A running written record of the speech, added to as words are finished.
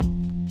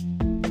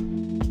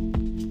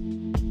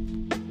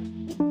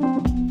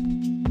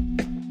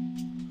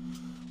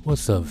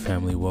What's up,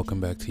 family?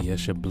 Welcome back to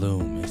Yesha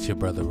Bloom. It's your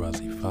brother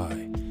Razi Fi,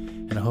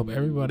 and I hope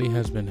everybody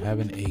has been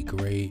having a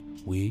great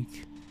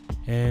week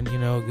and a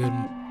good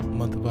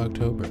month of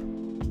October.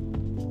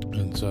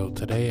 And so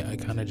today I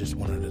kind of just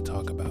wanted to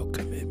talk about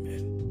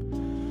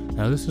commitment.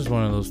 Now, this is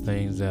one of those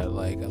things that a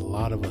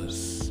lot of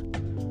us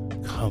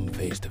come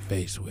face to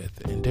face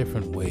with in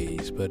different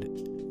ways, but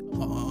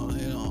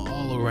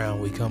all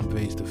around we come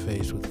face to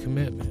face with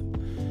commitment.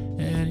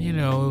 And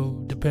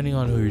depending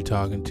on who you're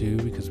talking to,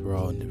 because we're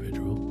all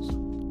individuals,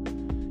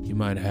 you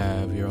might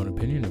have your own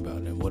opinion about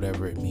it and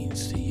whatever it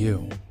means to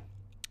you.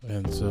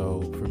 And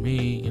so for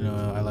me,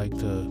 I like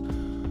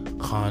to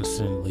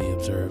constantly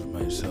observe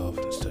myself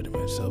and study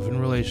myself in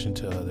relation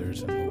to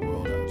others in the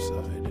world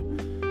outside.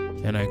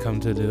 And I come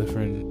to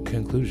different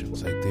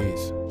conclusions like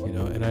these,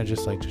 and I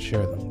just like to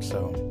share them.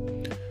 So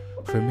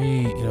for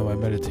me, my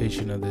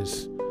meditation of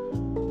this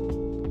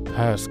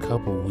past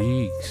couple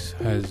weeks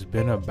has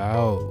been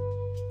about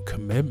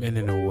commitment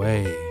in a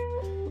way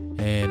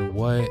and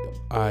what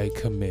I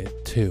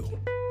commit to.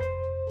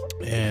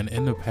 And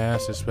in the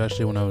past,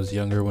 especially when I was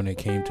younger, when it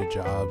came to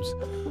jobs,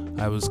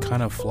 I was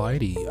kind of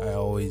flighty. I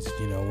always,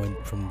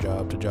 went from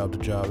job to job to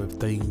job. If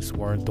things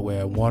weren't the way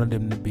I wanted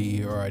them to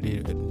be, or I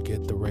didn't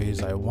get the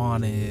raise I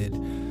wanted,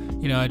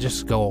 I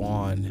just go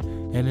on.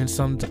 And in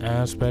some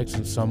aspects,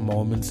 in some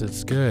moments,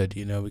 it's good,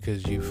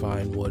 because you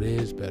find what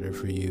is better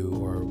for you,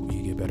 or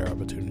you get better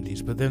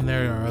opportunities. But then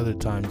there are other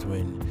times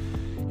when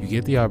you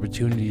get the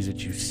opportunities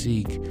that you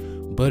seek,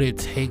 but it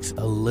takes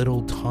a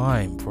little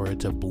time for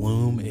it to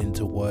bloom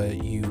into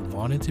what you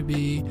want it to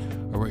be,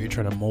 or what you're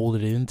trying to mold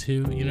it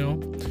into,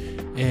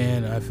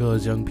 And I feel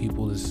as young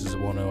people, this is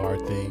one of our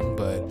thing,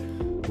 but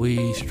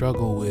we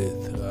struggle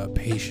with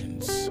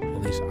patience.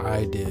 At least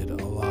I did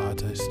a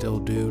lot. I still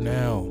do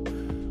now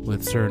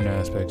with certain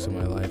aspects of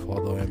my life,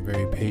 although I'm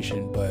very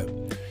patient.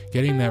 But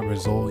getting that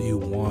result you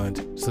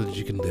want so that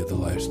you can live the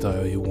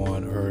lifestyle you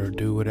want or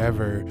do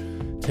whatever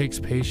takes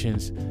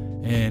patience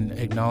and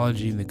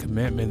acknowledging the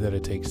commitment that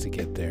it takes to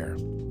get there.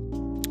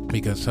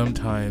 Because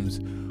sometimes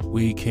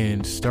we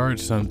can start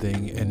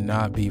something and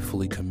not be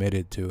fully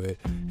committed to it.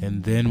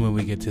 And then when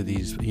we get to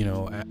these,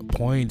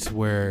 points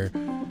where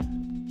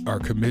our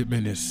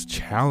commitment is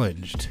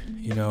challenged,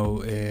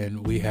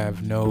 and we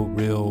have no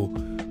real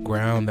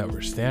ground that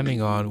we're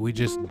standing on, we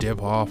just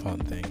dip off on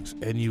things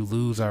and you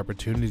lose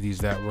opportunities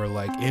that were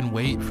in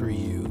wait for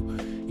you.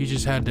 You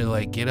just had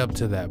to get up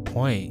to that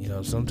point.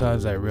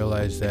 Sometimes I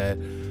realized that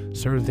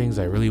certain things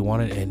I really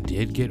wanted and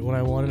did get what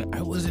I wanted,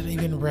 I wasn't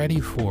even ready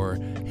for.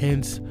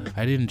 Hence,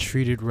 I didn't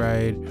treat it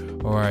right,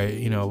 or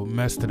I,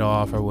 messed it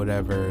off or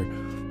whatever.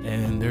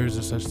 And there's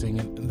a such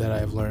thing that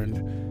I've learned.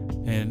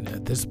 And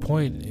at this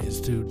point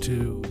is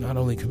to not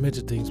only commit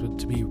to things, but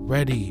to be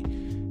ready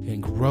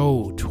and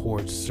grow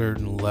towards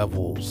certain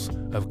levels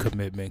of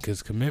commitment.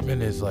 Because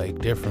commitment is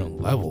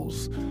different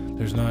levels.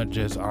 There's not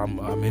just I'm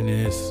in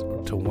this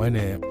to win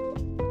it,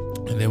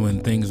 and then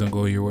when things don't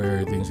go your way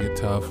or things get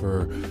tough,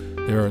 or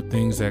there are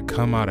things that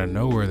come out of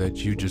nowhere that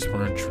you just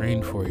weren't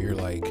trained for, you're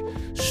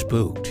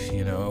spooked,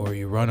 or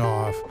you run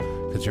off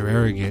because you're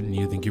arrogant and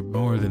you think you're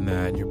more than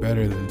that and you're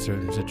better than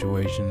certain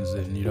situations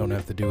and you don't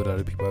have to do what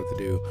other people have to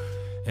do.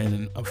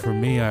 And for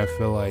me, I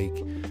feel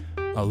like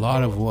a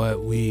lot of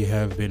what we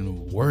have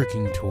been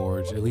working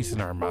towards, at least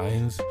in our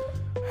minds,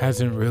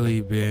 hasn't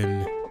really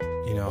been,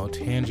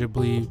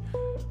 tangibly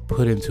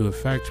put into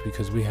effect,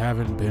 because we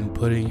haven't been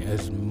putting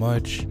as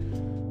much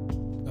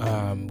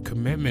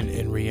commitment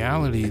in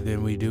reality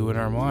than we do in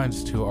our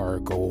minds to our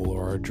goal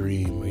or our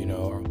dream,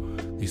 or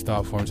these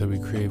thought forms that we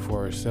create for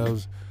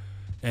ourselves.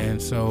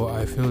 And so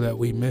I feel that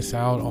we miss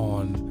out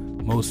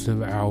on most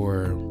of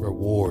our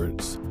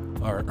rewards,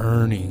 our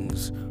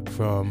earnings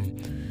from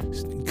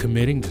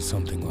committing to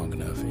something long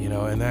enough,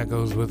 and that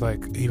goes with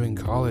even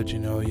college,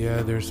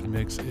 it's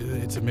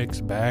a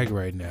mixed bag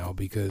right now,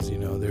 because,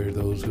 there are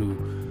those who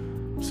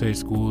say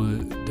school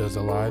does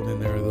a lot, and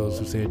there are those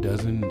who say it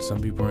doesn't, and some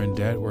people are in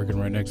debt working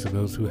right next to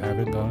those who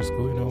haven't gone to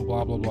school,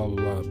 blah, blah, blah, blah,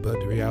 blah. But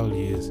the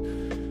reality is,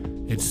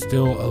 it's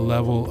still a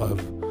level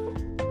of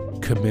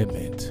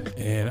commitment.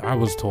 And I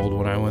was told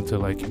when I went to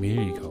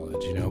community college,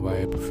 by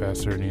a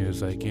professor, and he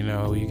was you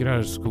get out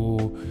of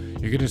school,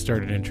 you're going to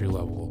start at entry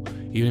level.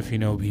 Even if you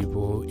know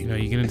people, you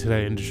get into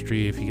that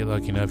industry, if you get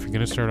lucky enough, you're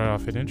going to start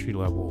off at entry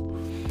level.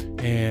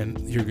 And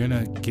you're going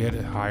to get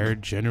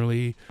hired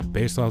generally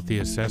based off the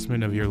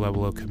assessment of your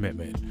level of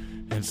commitment.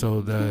 And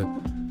so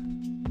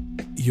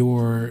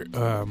your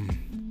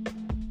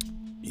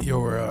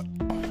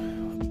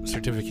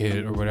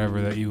certificate or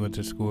whatever that you went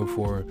to school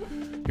for,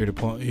 your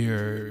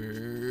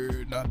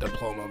not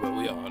diploma, but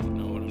we all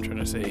know what I'm trying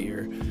to say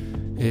here,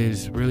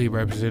 is really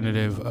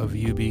representative of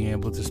you being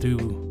able to do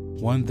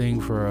one thing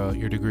for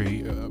your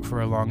degree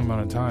for a long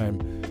amount of time,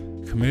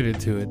 committed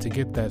to it to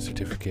get that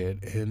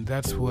certificate. And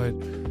that's what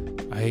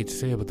I hate to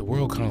say it, but the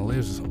world kind of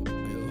lives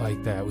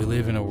like that. We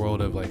live in a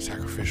world of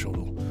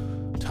sacrificial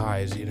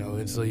ties,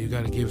 and so you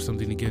got to give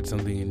something to get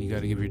something, and you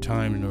got to give your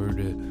time in order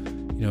to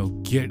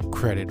get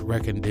credit,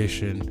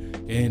 recognition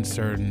in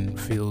certain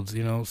fields,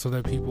 so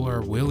that people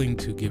are willing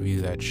to give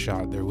you that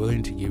shot. They're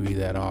willing to give you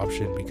that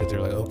option because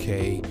they're like,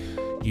 okay,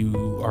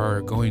 you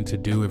are going to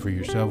do it for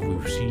yourself.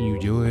 We've seen you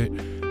do it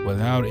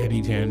without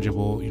any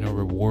tangible,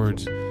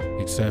 rewards,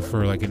 except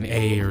for like an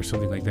A or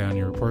something like that on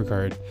your report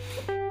card.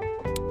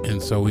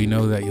 And so we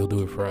know that you'll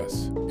do it for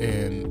us.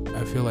 And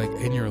I feel like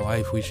in your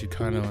life, we should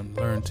kind of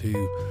learn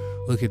to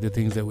look at the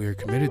things that we are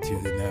committed to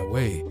in that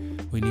way.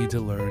 We need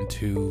to learn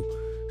to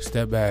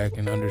step back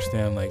and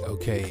understand, like,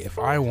 okay, if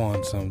I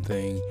want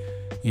something,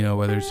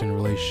 whether it's in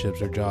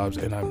relationships or jobs,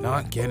 and I'm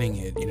not getting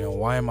it,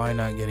 why am I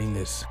not getting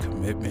this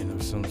commitment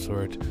of some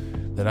sort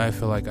that I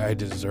feel like I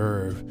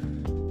deserve?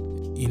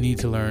 You need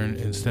to learn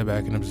and step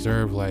back and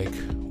observe, like,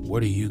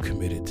 what are you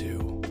committed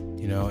to?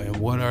 And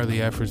what are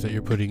the efforts that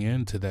you're putting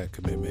into that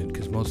commitment?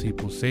 Because most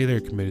people say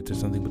they're committed to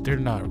something, but they're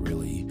not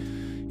really.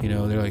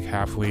 They're like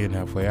halfway in,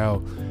 halfway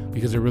out,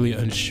 because they're really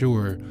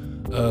unsure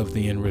of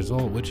the end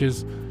result, which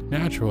is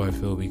natural, I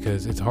feel,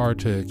 because it's hard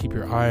to keep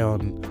your eye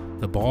on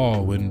the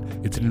ball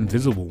when it's an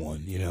invisible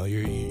one.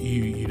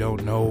 You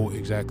don't know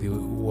exactly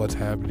what's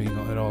happening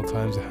at all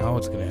times and how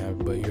it's going to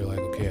happen, but you're like,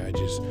 okay,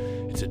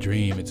 it's a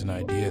dream, it's an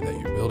idea that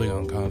you're building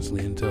on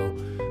constantly until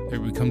there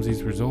becomes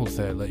these results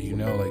that let you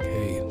know, like,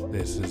 hey,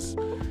 this is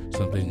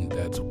something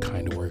that's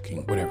kind of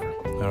working, whatever.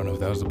 I don't know if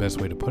that was the best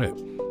way to put it,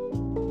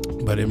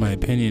 but in my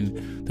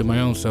opinion, through my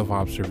own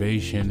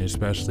self-observation,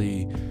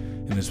 especially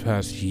in this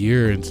past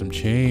year and some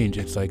change,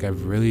 it's like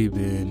I've really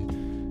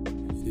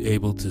been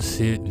able to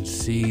sit and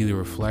see the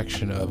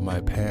reflection of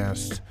my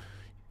past,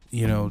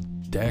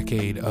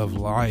 decade of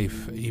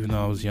life, even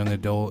though I was a young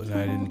adult and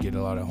I didn't get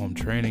a lot of home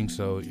training.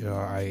 So,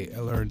 I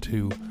learned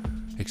to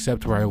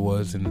accept where I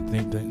was and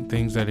the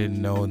things I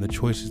didn't know and the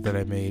choices that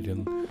I made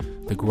and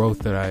the growth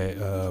that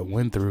I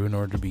went through in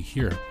order to be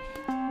here.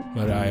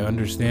 But I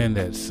understand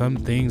that some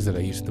things that I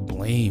used to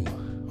blame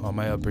on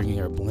my upbringing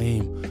or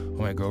blame on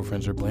my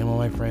girlfriends or blame on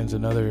my friends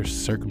and other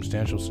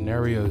circumstantial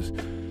scenarios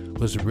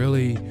was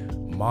really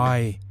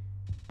my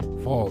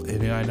fault.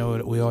 And I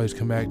know we always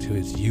come back to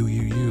it's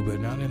you, but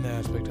not in the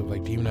aspect of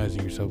like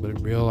demonizing yourself,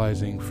 but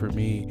realizing for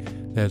me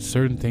that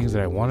certain things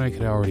that I wanted I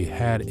could have already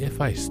had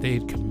if I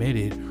stayed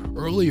committed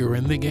earlier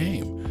in the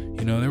game.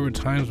 There were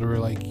times where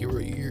like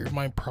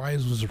my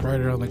prize was right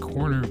around the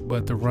corner,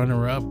 but the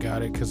runner-up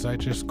got it because I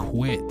just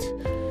quit.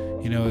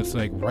 It's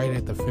like right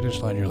at the finish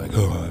line, you're like,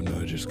 oh, I'm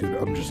just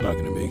not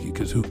gonna make it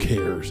because who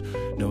cares?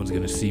 No one's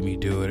gonna see me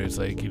do it. It's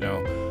like,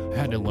 I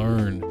had to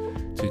learn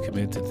to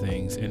commit to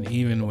things. And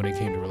even when it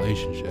came to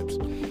relationships,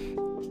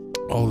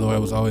 although I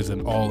was always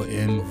an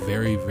all-in,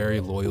 very, very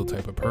loyal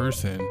type of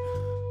person,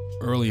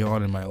 early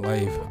on in my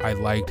life, I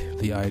liked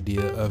the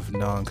idea of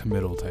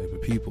non-committal type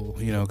of people,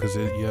 because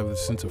you have a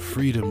sense of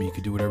freedom. You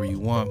can do whatever you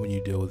want when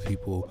you deal with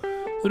people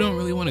who don't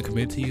really want to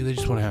commit to you. They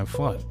just want to have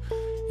fun.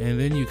 And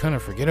then you kind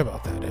of forget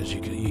about that as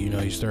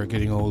you start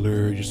getting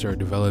older, you start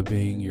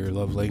developing your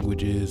love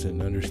languages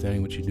and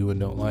understanding what you do and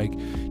don't like.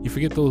 You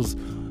forget those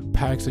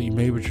pacts that you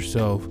made with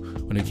yourself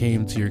when it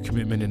came to your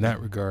commitment in that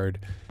regard.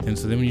 And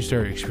so then when you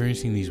start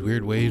experiencing these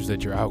weird waves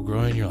that you're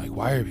outgrowing, you're like,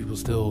 why are people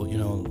still,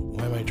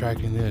 why am I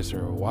attracting this?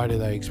 Or why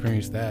did I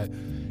experience that?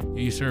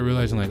 You start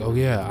realizing like, oh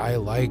yeah, I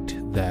liked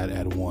that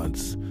at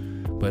once,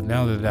 but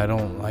now that I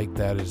don't like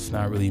that, it's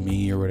not really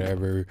me or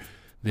whatever.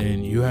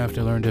 Then you have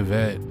to learn to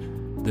vet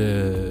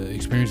the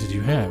experiences you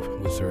have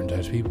with certain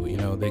types of people.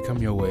 They come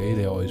your way,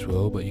 they always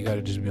will, but you got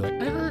to just be like,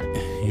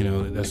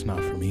 that's not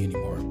for me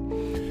anymore.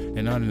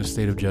 And not in a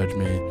state of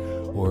judgment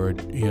or,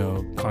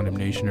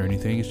 condemnation or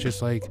anything. It's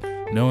just like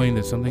knowing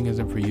that something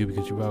isn't for you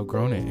because you've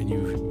outgrown it and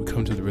you've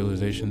come to the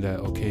realization that,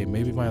 okay,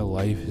 maybe my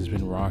life has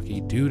been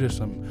rocky due to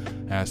some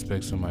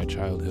aspects of my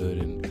childhood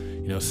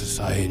and,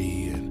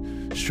 society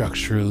and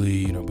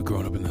structurally,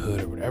 growing up in the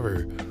hood or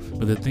whatever.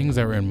 But the things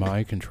that were in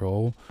my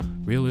control,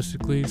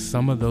 realistically,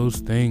 some of those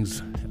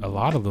things, a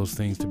lot of those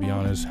things, to be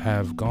honest,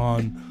 have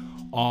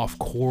gone off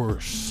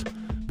course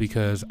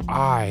because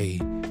I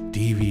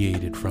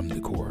deviated from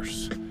the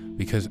course,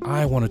 because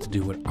I wanted to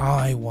do what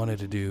I wanted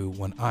to do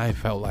when I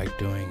felt like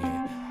doing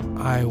it.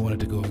 I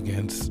wanted to go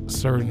against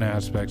certain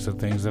aspects of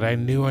things that I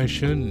knew I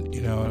shouldn't,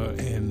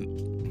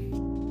 and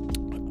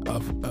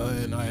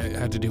I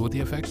had to deal with the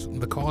effects of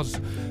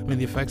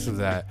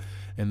that.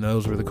 And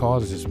those were the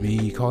causes,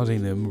 me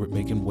causing them,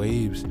 making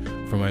waves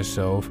for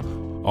myself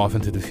off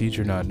into the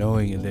future, not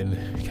knowing, and then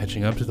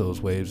catching up to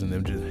those waves and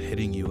them just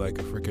hitting you like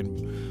a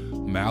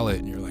freaking mallet.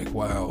 And you're like,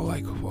 wow,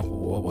 like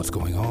what's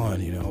going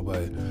on,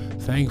 But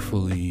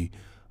thankfully,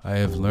 I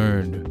have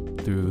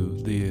learned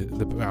through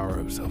the power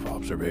of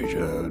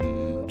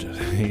self-observation, just,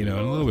 and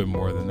a little bit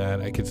more than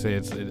that. I could say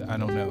I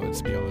don't know,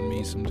 it's beyond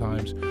me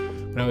sometimes,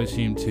 but I always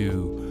seem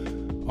to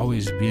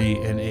always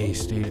be in a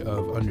state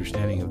of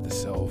understanding of the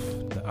self.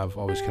 I've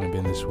always kind of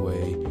been this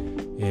way,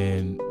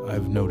 and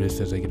I've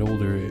noticed as I get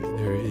older,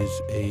 there is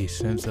a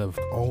sense of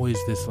always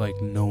this like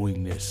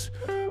knowingness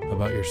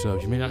about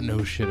yourself. You may not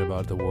know shit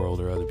about the world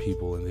or other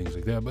people and things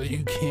like that, but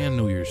you can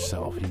know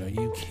yourself. You know,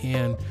 you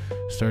can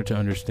start to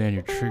understand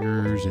your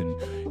triggers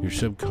and your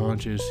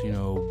subconscious, you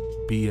know,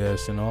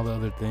 BS and all the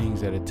other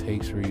things that it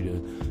takes for you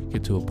to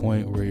get to a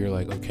point where you're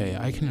like, okay,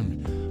 I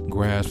can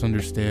grasp,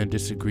 understand,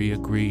 disagree,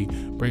 agree,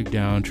 break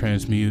down,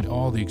 transmute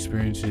all the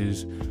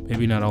experiences,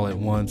 maybe not all at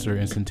once or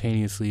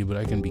instantaneously, but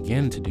I can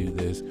begin to do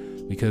this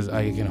because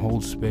I can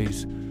hold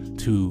space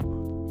to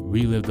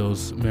relive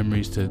those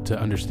memories, to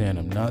understand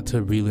them, not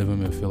to relive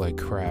them and feel like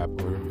crap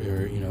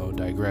or you know,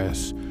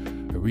 digress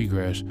or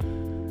regress,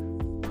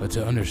 but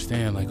to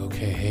understand like,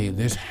 okay, hey,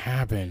 this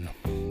happened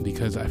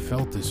because I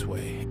felt this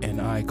way and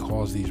I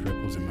caused these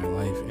ripples in my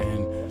life.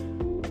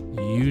 And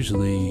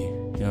usually,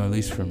 you know, at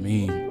least for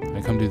me,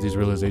 I come to these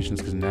realizations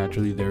because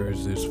naturally there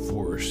is this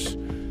force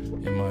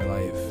in my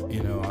life.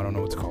 You know, I don't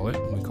know what to call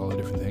it. We call it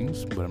different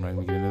things, but I'm not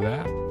going to get into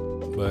that.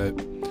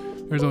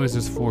 But there's always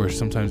this force.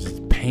 Sometimes it's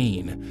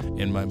pain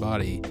in my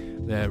body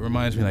that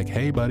reminds me like,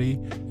 hey, buddy,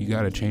 you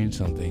got to change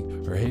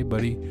something. Or, hey,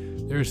 buddy,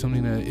 there's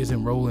something that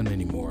isn't rolling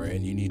anymore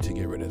and you need to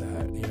get rid of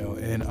that, you know.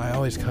 And I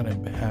always kind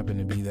of happen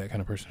to be that kind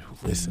of person who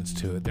listens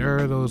to it. There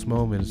are those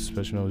moments,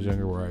 especially when I was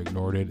younger, where I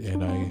ignored it,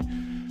 and I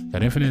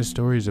got infinite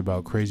stories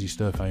about crazy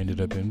stuff I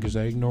ended up in because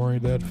I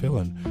ignored that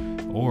feeling.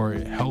 Or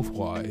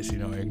health-wise, you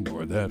know, I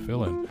ignored that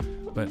feeling.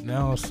 But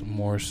now it's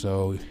more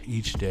so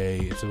each day.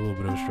 It's a little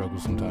bit of a struggle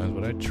sometimes,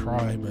 but I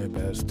try my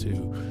best to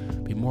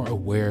be more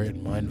aware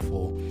and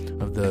mindful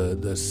of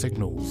the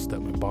signals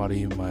that my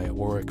body, my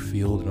auric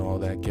field and all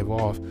that give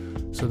off,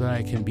 so that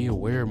I can be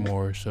aware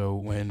more so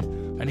when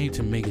I need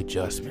to make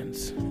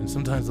adjustments. And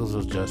sometimes those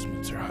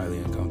adjustments are highly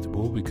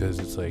uncomfortable because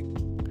it's like,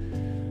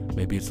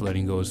 maybe it's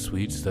letting go of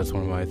sweets. That's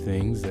one of my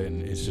things,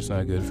 and it's just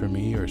not good for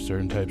me, or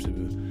certain types of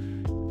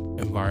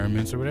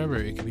environments or whatever.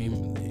 It could be,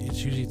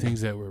 it's usually things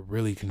that we're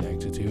really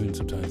connected to, and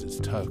sometimes it's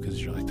tough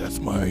because you're like, that's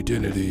my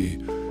identity.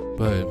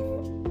 But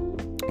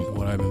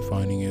what I've been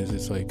finding is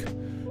it's like,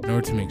 in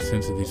order to make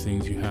sense of these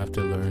things, you have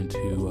to learn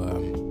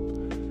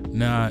to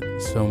not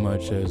so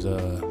much as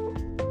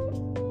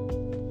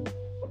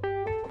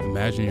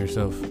imagine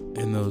yourself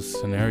in those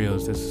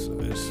scenarios. This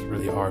is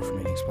really hard for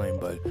me to explain,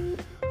 but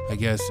I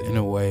guess in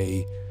a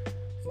way,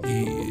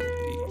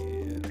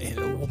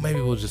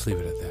 maybe we'll just leave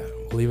it at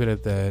that. We'll leave it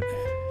at that.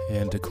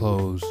 And to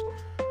close,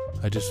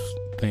 I just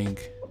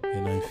think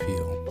and I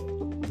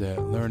feel that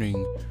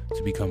learning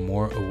to become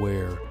more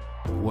aware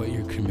of what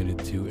you're committed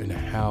to and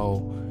how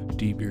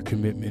deep your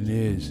commitment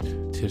is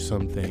to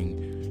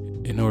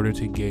something, in order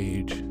to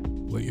gauge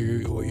what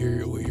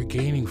you're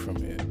gaining from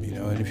it, you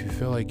know. And if you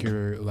feel like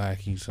you're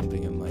lacking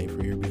something in life,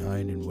 or you're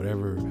behind in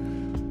whatever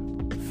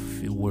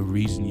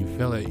reason you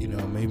feel it, you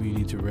know, maybe you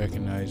need to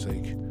recognize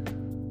like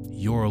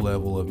your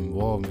level of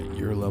involvement,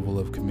 your level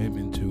of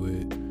commitment to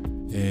it,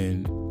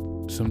 and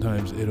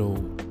sometimes it'll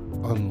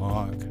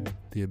unlock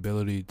the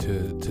ability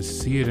to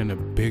see it in a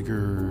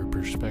bigger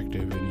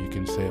perspective, and you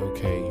can say,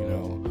 okay, you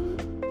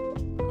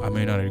know, I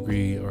may not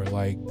agree or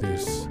like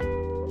this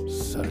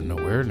sudden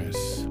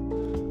awareness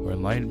or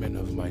enlightenment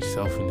of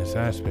myself in this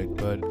aspect,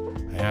 but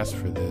I asked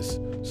for this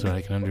so that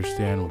I can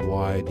understand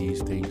why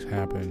these things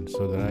happen,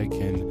 so that I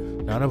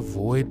can not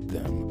avoid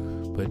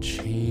them, but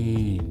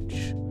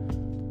change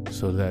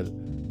so that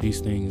these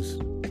things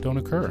don't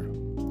occur.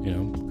 You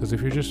know, because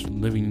if you're just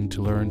living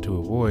to learn to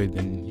avoid,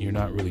 then you're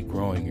not really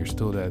growing. You're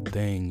still that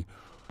thing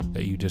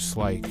that you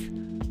dislike,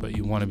 but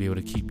you want to be able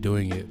to keep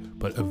doing it,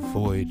 but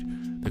avoid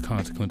the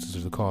consequences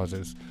or the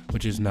causes,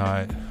 which is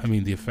not,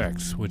 the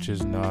effects, which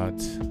is not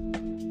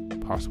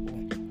possible.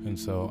 And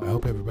so I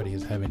hope everybody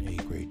is having a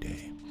great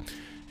day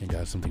and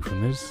got something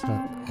from this.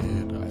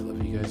 And I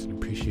love you guys and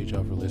appreciate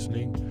y'all for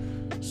listening.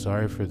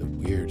 Sorry for the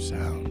weird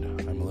sound.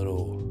 I'm a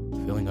little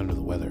feeling under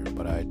the weather,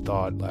 but I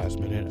thought last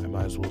minute I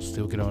might as well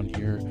still get on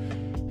here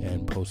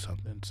and post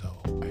something. So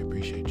I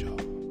appreciate y'all.